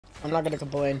I'm not gonna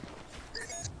complain.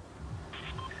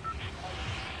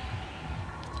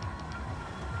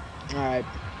 Alright.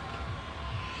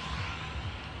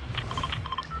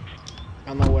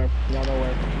 Y'all know where. Y'all know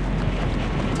where.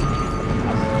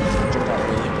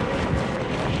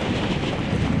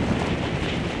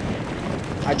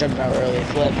 I jumped out early.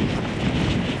 Flip.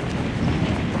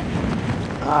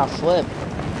 Ah, flip.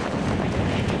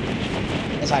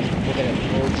 It's fine. We'll get it.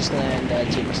 We'll just land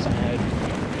 2 percent ahead.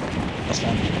 That's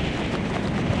fine.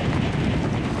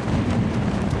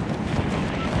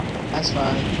 That's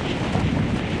fine.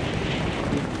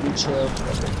 We chill.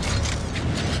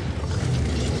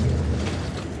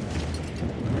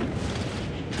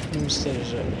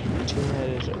 Is right. 2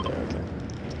 headers right there. Okay.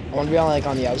 I want to be on like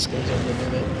on the outskirts of the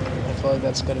bit. I feel like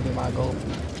that's gonna be my goal.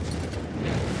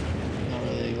 Not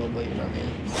really a goal, but you know what I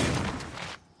mean.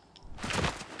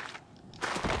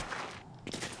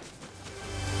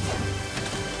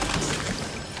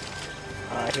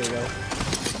 Alright, here we go.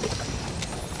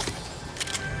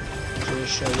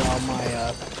 Just show y'all my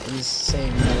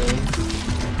insane melee.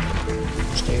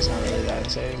 Which is not really that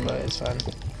insane, but it's fine.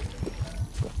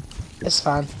 It's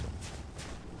fine.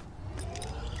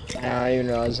 I don't even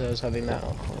realize I was having that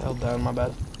held down, my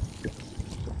bad.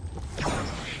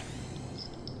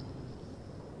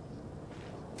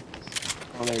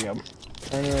 Oh, there you go. I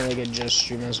didn't really get just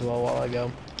stream as well while I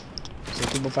go. So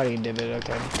people fighting a divot,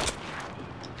 okay.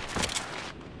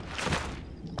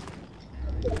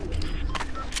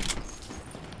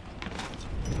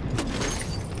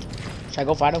 Should I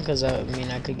go fight him? Because I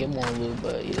mean, I could get more loot,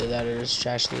 but either that or it's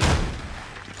trash loot.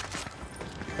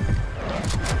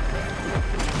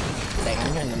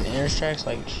 I'm getting them inner tracks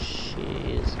like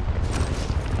jeez.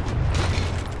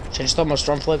 Should I just throw him a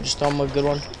storm flip? Just throw him a good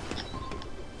one?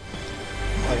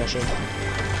 Like I should.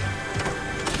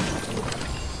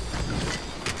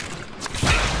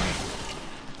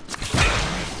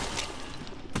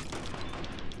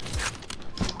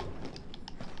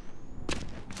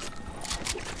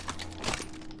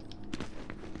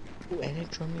 Ooh, and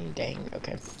it drew me. Dang,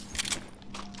 okay.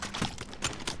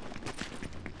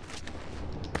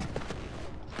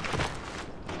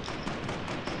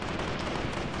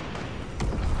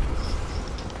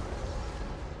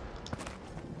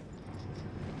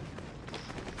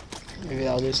 Maybe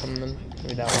that'll do something.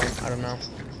 Maybe that won't. I don't know.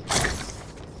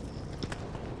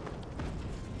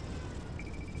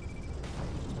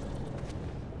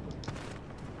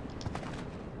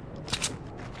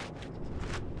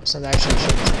 It's not actually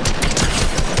shit.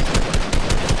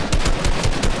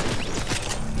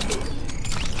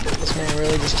 This man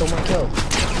really just stole my kill.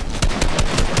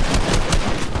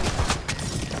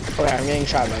 Okay, I'm getting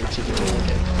shot by 2 people.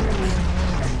 Okay.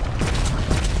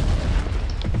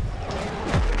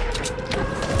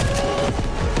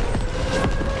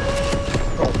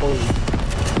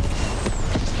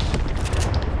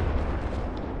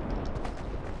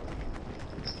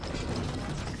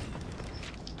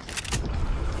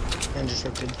 And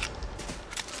disrupted.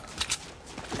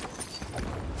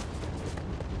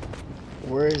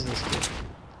 Where is this kid?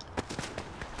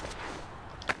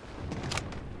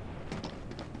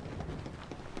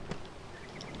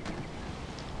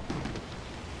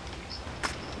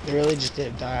 They really just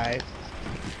didn't die.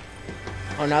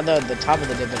 Oh, now the top of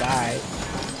the divot died.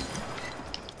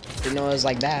 Didn't know it was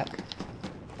like that.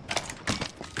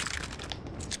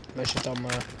 I should throw him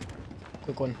a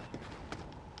quick one.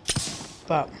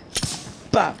 Bop.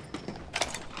 Bop.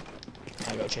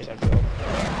 I go chase after him.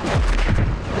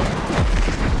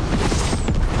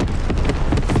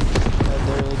 I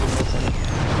literally did nothing.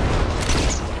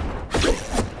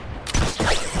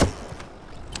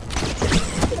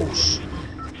 Oh shit.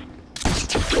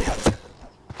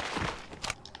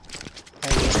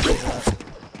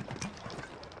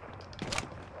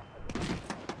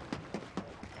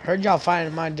 Heard y'all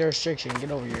finding my jurisdiction.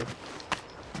 Get over here.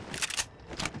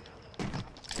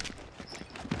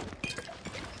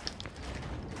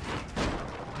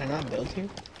 Can I not build here?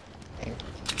 Dang.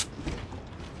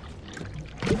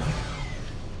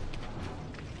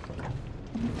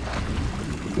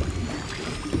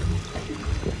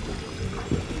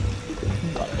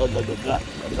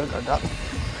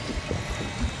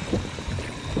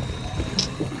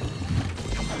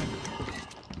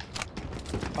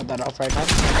 Pop that off right now.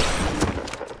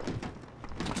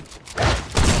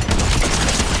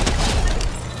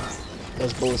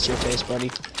 Those bullets to your face,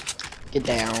 buddy. Get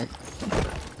down.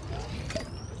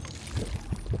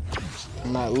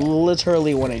 I'm not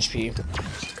literally 1 HP.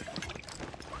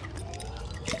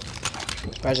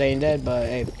 Surprised I ain't dead, but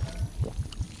hey.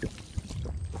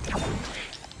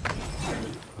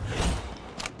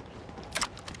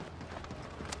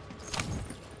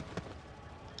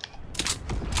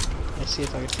 Let's see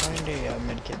if I can find a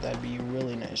medkit. That'd be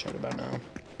really nice right about now.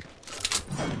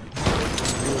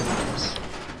 Really nice.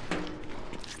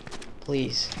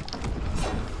 Please.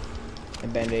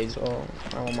 And band-aids. Oh,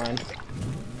 I won't mind.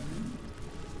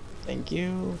 Thank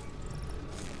you.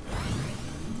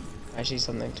 Actually,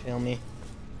 something to heal me.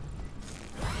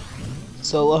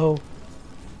 So low.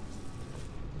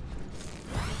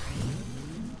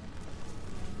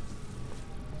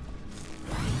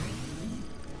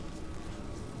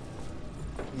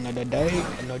 Another day,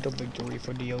 another victory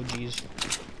for the OGs.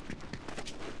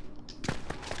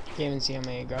 Can't even see how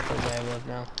many grapples I have left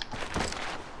now.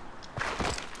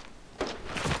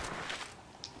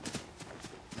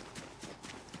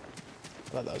 I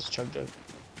thought that was a chug jug.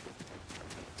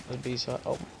 That'd be so.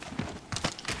 Oh.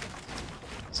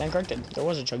 Stand corrected. There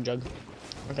was a chug jug.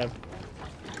 Okay.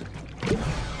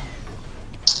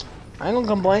 I ain't gonna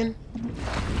complain.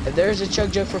 If there's a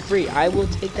chug jug for free, I will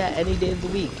take that any day of the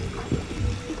week.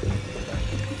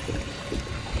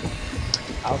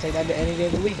 I'll take that any day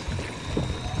of the week.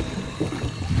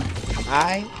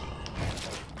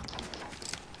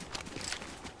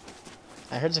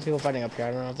 I heard some people fighting up here.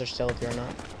 I don't know if they're still up here or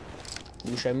not.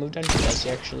 Ooh, should I move down to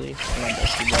Dusty actually? I'm not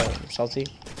Dusty, but Salty.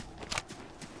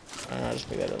 I'll just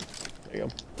pick that up. There you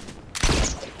go.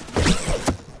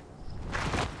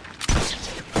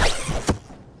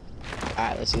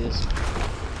 Alright, let's see this.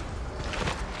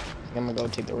 I'm gonna go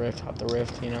take the rift, hop the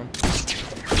rift, you know.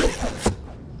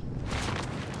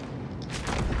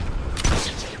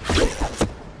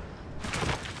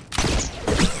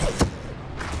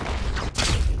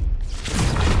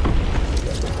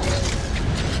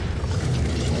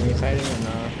 Fighting or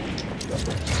not?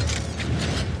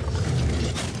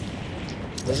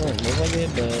 Doesn't look like it,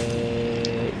 but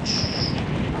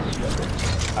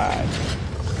alright.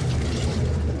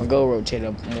 I'll go rotate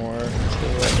up more to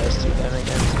Dusty then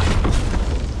again.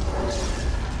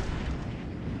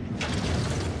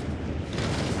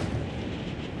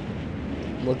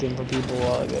 Looking for people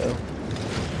while I go.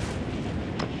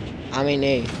 I mean,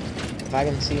 hey, if I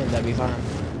can see him, that'd be fine.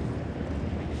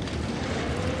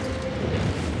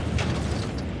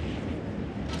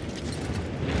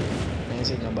 I ain't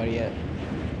seen nobody yet.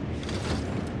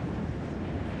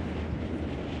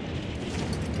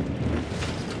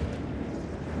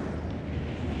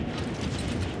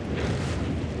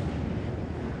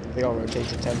 I think I'll rotate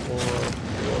the temple or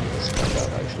spend out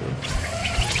actually.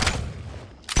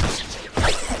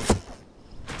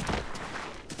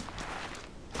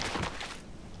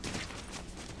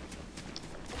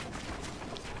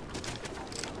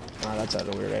 Ah, that's at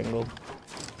a weird angle.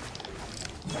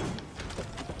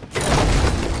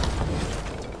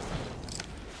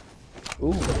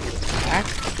 Ooh, back.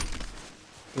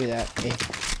 Give me that. Hey,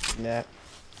 give me that.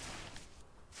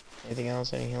 Anything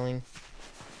else? Any healing?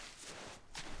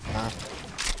 Nah.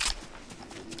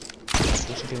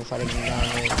 There's some people fighting down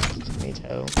with me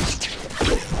too.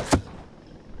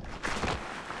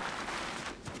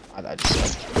 Ah, that just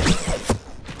sucked.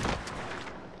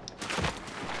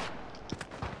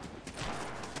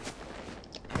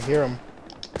 I hear him.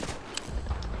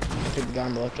 I think the guy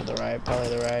on the left or the right. Probably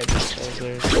the right, just because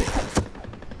there's...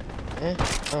 Eh?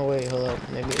 Oh wait, hold up.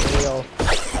 Maybe I'll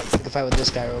take a fight with this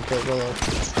guy real quick. Hold up.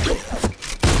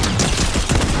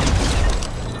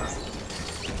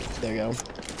 There you go.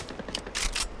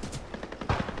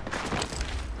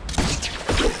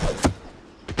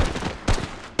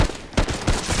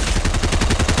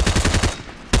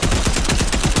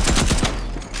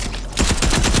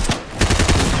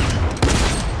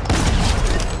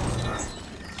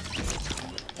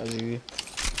 That was easy.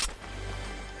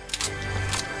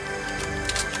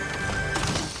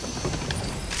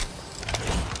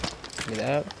 Give me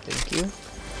that. Thank you.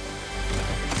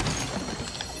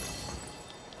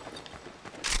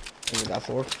 We got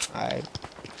 4. Alright.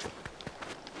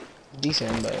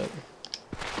 Decent, but...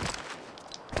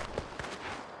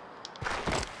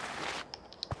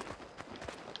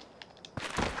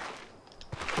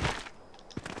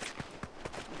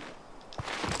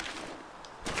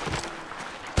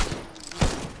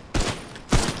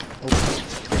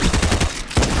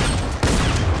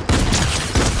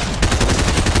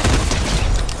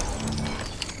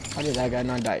 How did that guy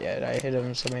not die yet? I hit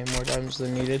him so many more times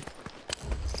than needed.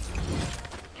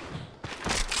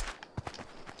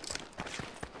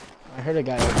 I heard a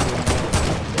guy over here.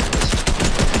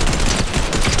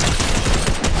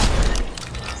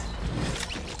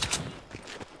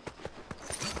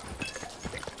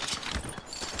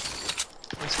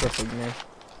 That's perfect, man.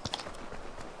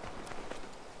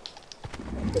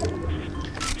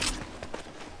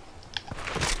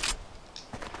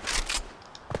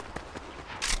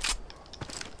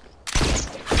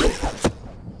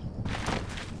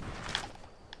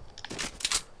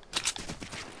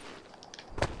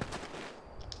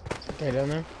 Right down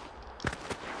there?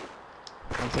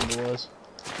 I don't think it was.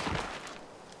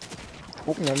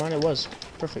 Oh, never mind, it was.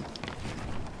 Perfect.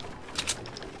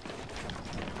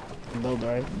 Build,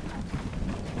 right?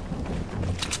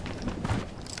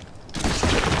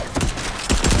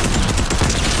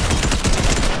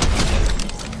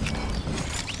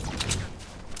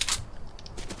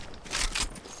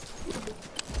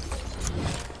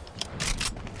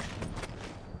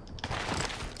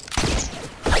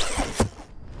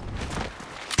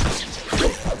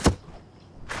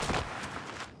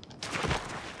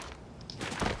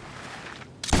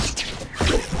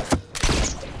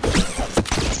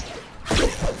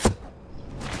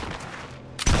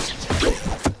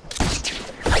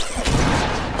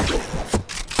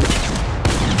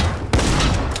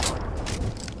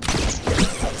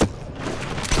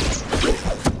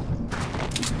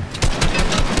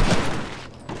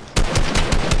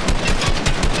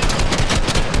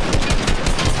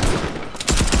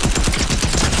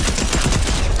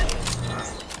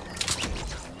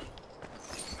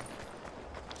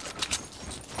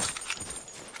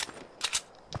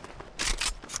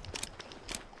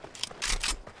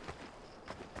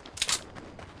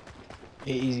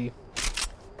 Yeah, easy.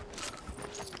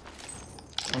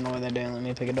 I don't know why that didn't let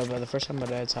me pick it up by the first time, but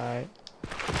that's alright.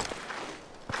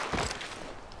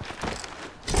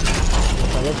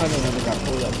 If I look like I never got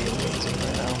pulled, that'd be amazing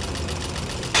right now.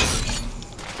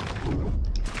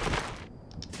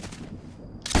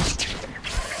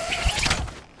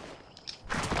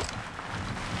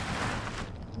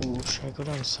 Ooh, should I go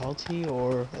down salty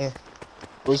or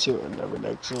we'll see what whatever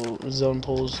next zone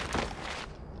pulls.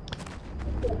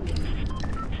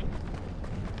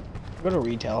 Go to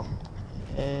retail.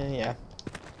 Yeah.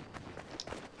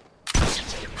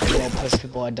 Don't push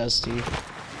people at Dusty.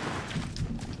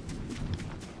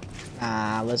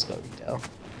 Ah, let's go retail.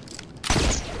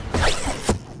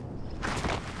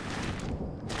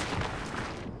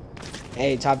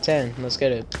 Hey, top 10. Let's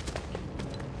get it.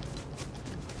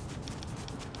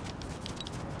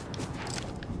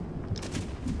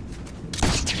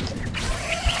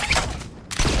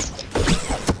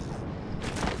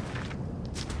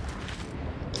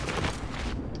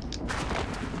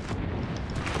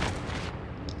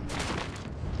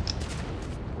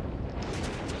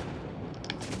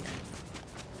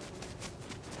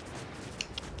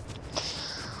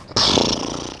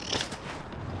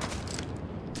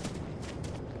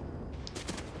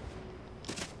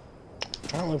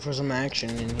 Trying to look for some action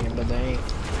in here, but they ain't.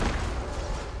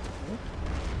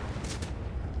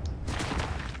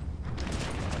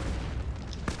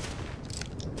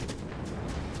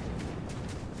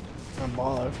 A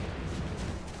baller.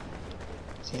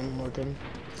 See him working.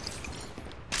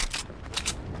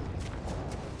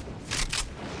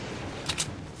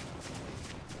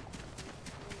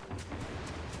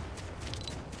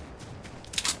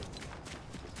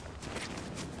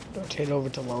 Rotate over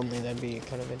to lonely, that'd be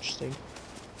kind of interesting.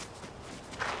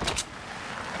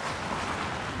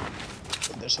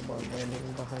 There's someone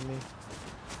landing behind me.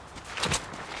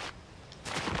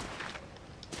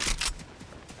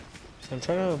 I'm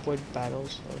trying to avoid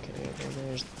battles. Okay,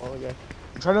 there's the baller guy.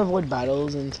 I'm trying to avoid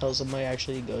battles until somebody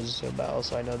actually goes to a battle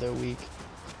so I know they're weak.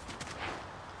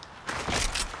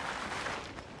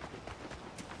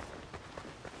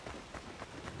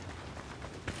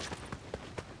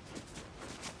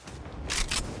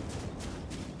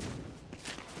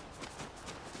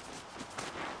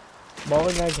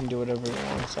 Baller guy can do whatever he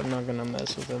wants. I'm not gonna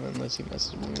mess with him unless he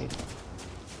messes with me.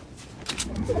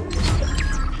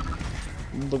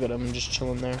 Look at him, just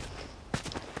chilling there.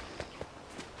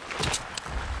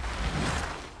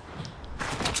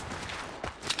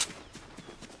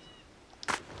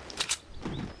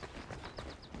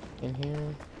 In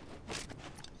here.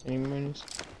 Any minis?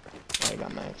 Oh, I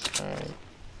got max. Alright.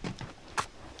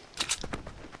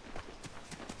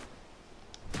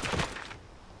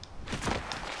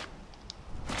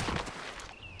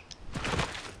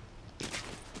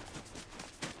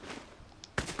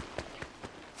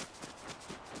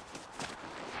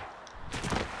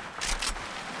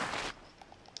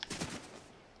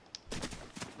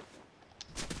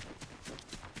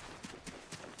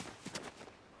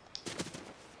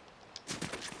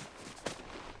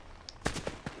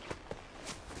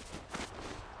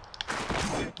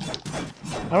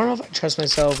 I don't know if I trust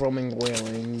myself roaming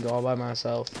whaling all by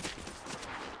myself.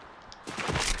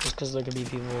 Just because there could be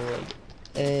people like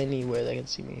anywhere that can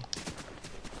see me.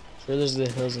 Sure, there's the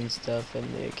hills and stuff and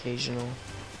the occasional. Of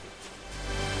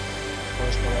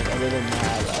course, but like other than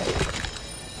that, like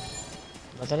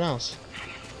nothing else.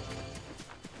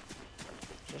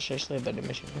 Just seriously a better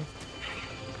mission.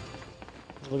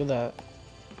 Look at that.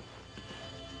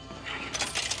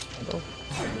 Go.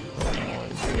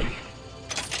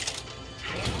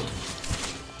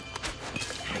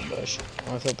 Bush. I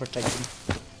want to feel protected.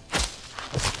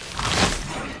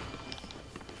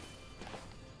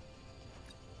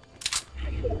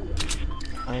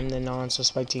 I'm the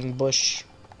non-suspecting bush.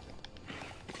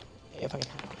 If I can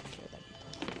hide behind here, that'd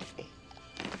be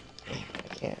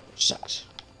perfect. I can't, which sucks.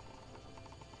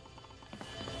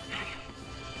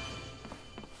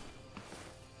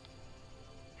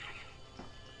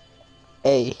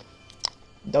 Hey,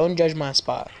 don't judge my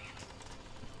spot.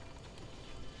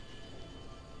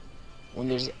 When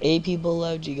there's 8 people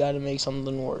left, you gotta make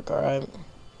something work, alright?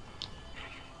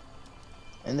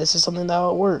 And this is something that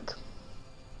will work.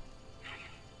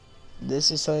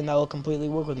 This is something that will completely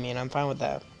work with me, and I'm fine with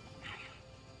that.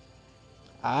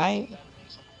 I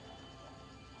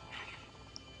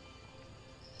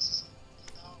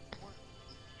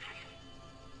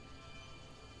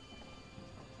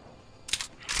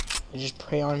just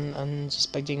prey on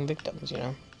unsuspecting victims, you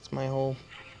know? It's my whole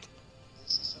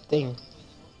thing.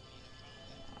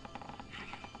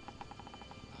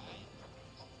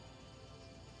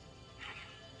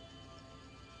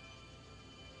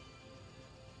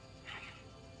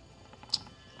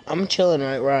 I'm chilling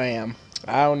right where I am.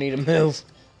 I don't need to move.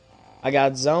 I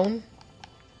got zone.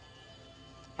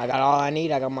 I got all I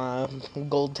need. I got my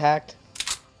gold tacked,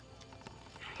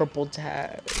 purple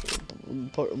tag,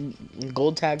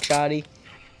 gold tag shoddy,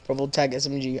 purple tag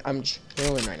SMG. I'm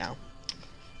chilling right now.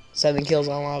 7 kills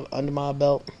under my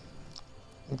belt.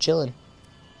 I'm chilling.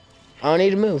 I don't need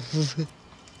to move.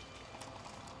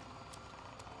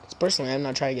 Personally, I'm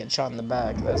not trying to get shot in the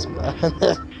back. That's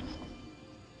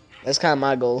that's kind of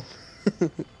my goal.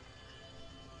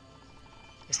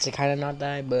 Is to kind of not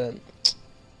die, but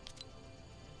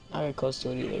not get close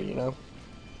to it either, you know?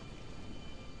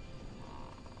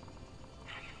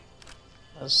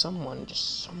 Someone could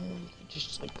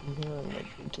just like come here and like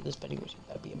go to this vending machine.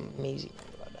 That'd be amazing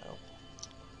right about now.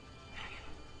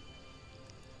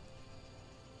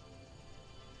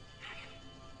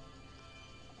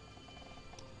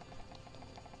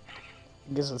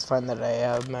 I guess it's fine that I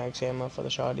have max ammo for the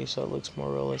shoddy, so it looks more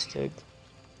realistic.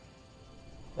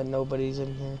 That nobody's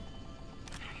in here.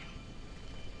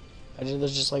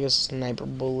 There's just like a sniper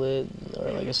bullet,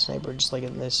 or like a sniper just like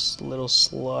in this little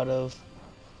slot of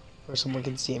where someone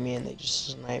can see me and they just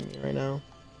snipe me right now.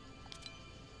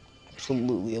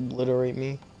 Absolutely obliterate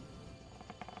me.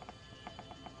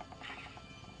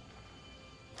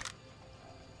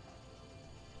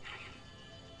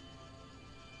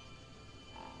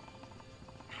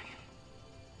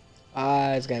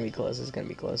 It's gonna be close. It's gonna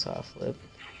be close. I'll flip.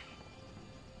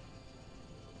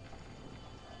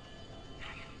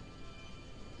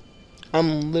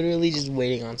 I'm literally just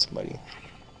waiting on somebody.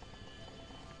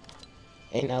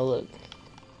 Hey, now look.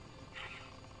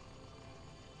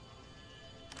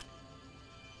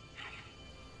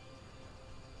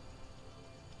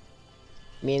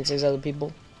 Me and 6 other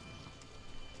people.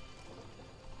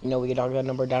 You know, we can knock that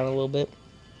number down a little bit.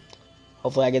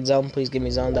 Hopefully I get zone. Please give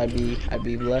me zone. I'd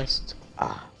be blessed.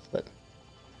 Ah, flip.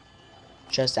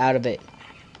 Just out of it.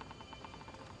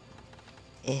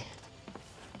 Eh.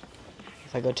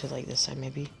 If I go to like this side,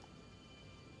 maybe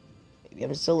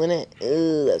I'm still in it.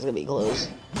 Ugh, that's gonna be close.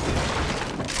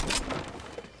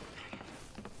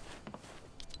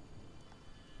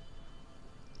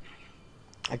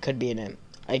 I could be in it.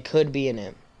 I could be in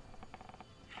it.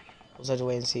 We'll have to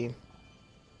wait and see.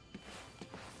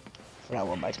 For that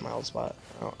one back to my old spot.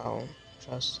 I don't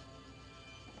trust.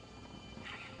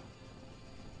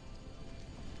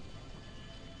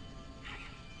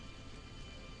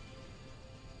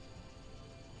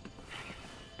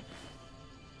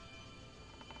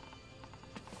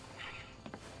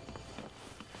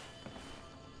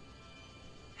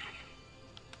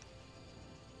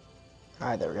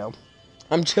 Alright, there we go.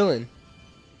 I'm chilling.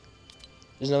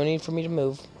 There's no need for me to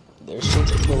move. There's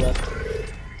 6 people left.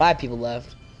 5 people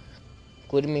left.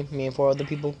 Including me and 4 other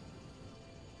people.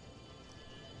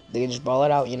 They can just ball it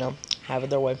out, you know. Have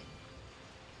it their way.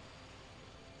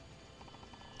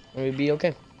 And we'd be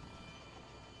okay.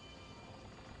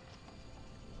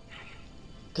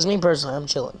 Because me personally, I'm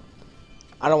chilling.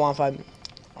 I don't want to fight.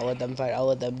 I'll let them fight. I'll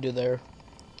let them do their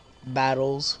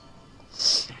battles.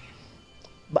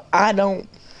 But I don't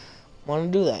want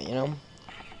to do that, you know.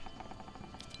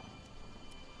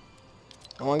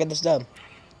 I want to get this done.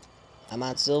 I'm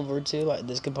at silver too.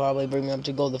 This could probably bring me up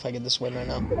to gold if I get this win right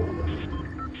now.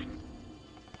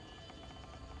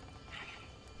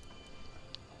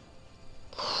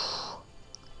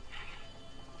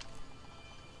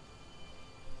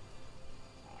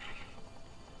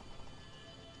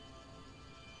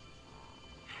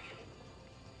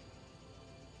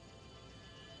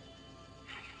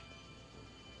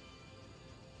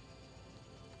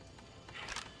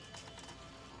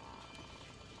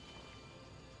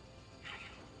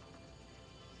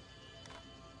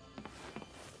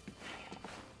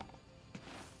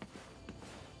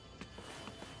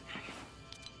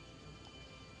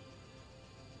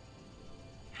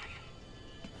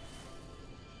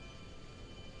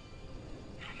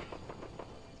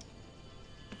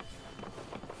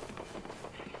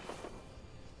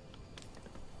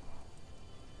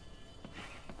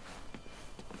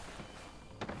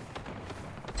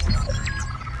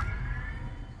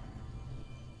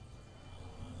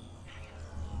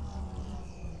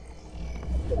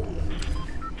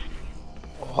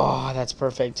 Oh, that's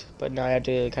perfect. But now I have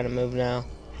to kind of move now.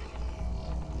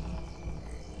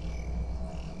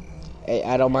 Hey,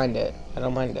 I don't mind it. I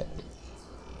don't mind it.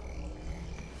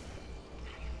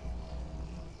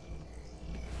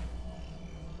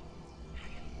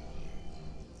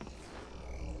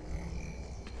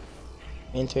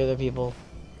 And 3 other people.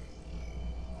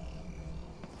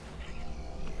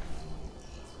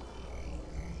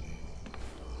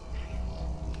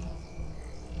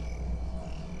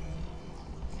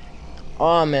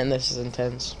 Oh man, this is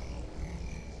intense.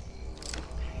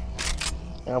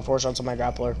 I got 4 shots on my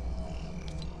grappler.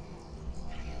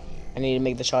 I need to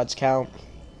make the shots count.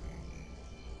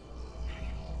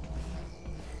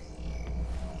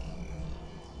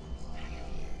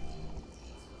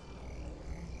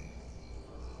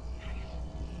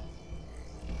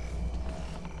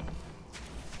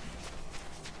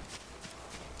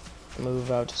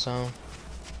 Move out to zone.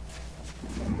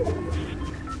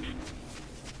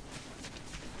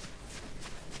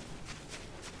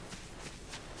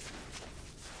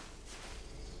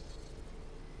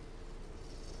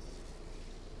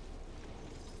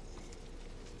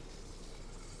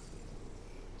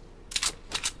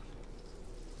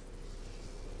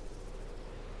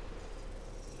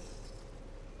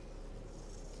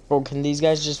 Bro, can these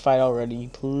guys just fight already,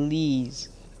 please?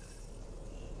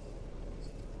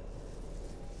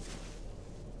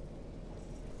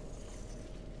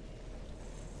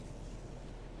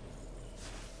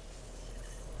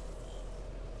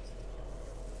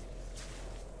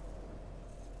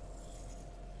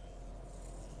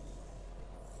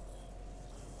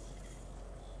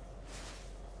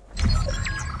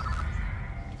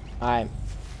 Alright.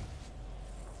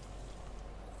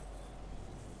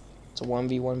 It's a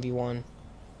 1v1v1.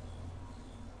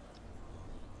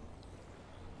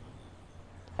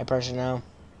 High pressure now.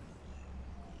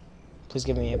 Please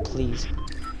give me it, please.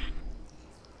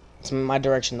 It's in my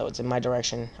direction though, it's in my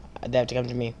direction. They have to come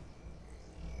to me.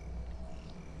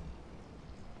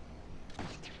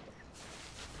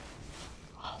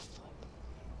 Oh, flip.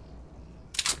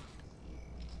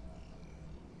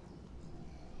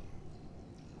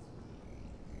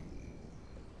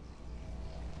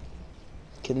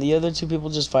 Can the other 2 people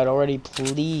just fight already,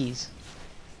 please?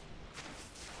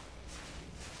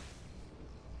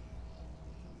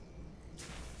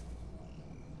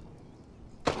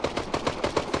 Oh,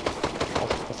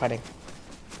 they're fighting.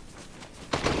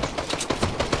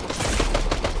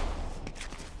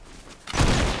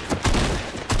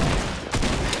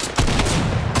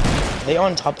 Are they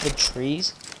on top of the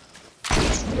trees?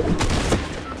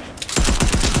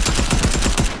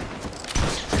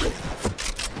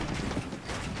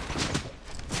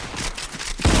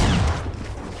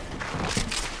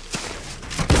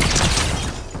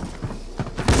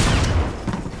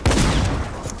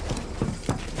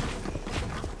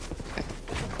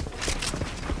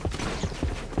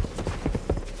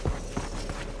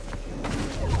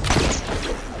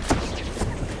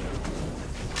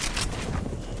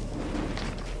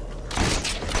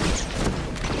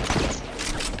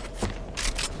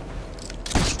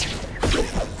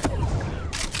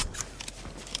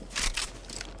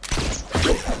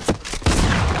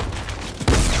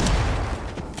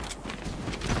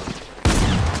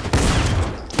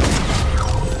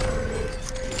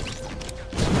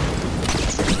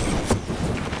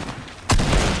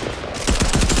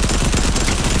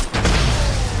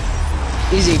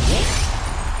 Easy.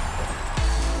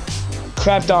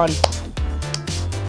 Crapped on.